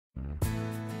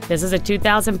This is a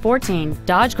 2014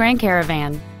 Dodge Grand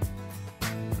Caravan.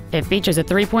 It features a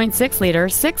 3.6-liter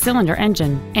six-cylinder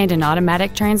engine and an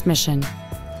automatic transmission.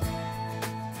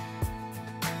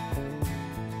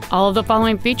 All of the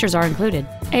following features are included: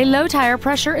 a low tire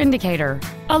pressure indicator,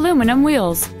 aluminum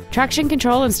wheels, traction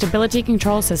control and stability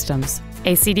control systems,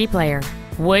 a CD player,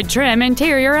 wood trim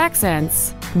interior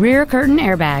accents, rear curtain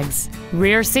airbags,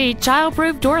 rear seat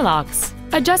child-proof door locks,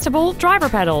 adjustable driver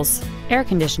pedals, air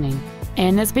conditioning,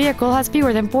 and this vehicle has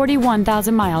fewer than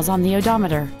 41,000 miles on the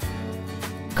odometer.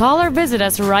 Call or visit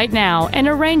us right now and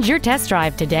arrange your test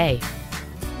drive today.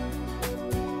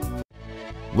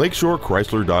 Lakeshore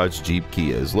Chrysler Dodge Jeep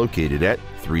Kia is located at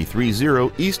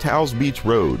 330 East Howze Beach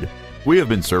Road. We have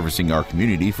been servicing our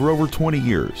community for over 20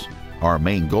 years. Our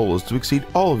main goal is to exceed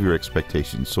all of your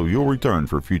expectations so you'll return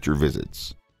for future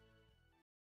visits.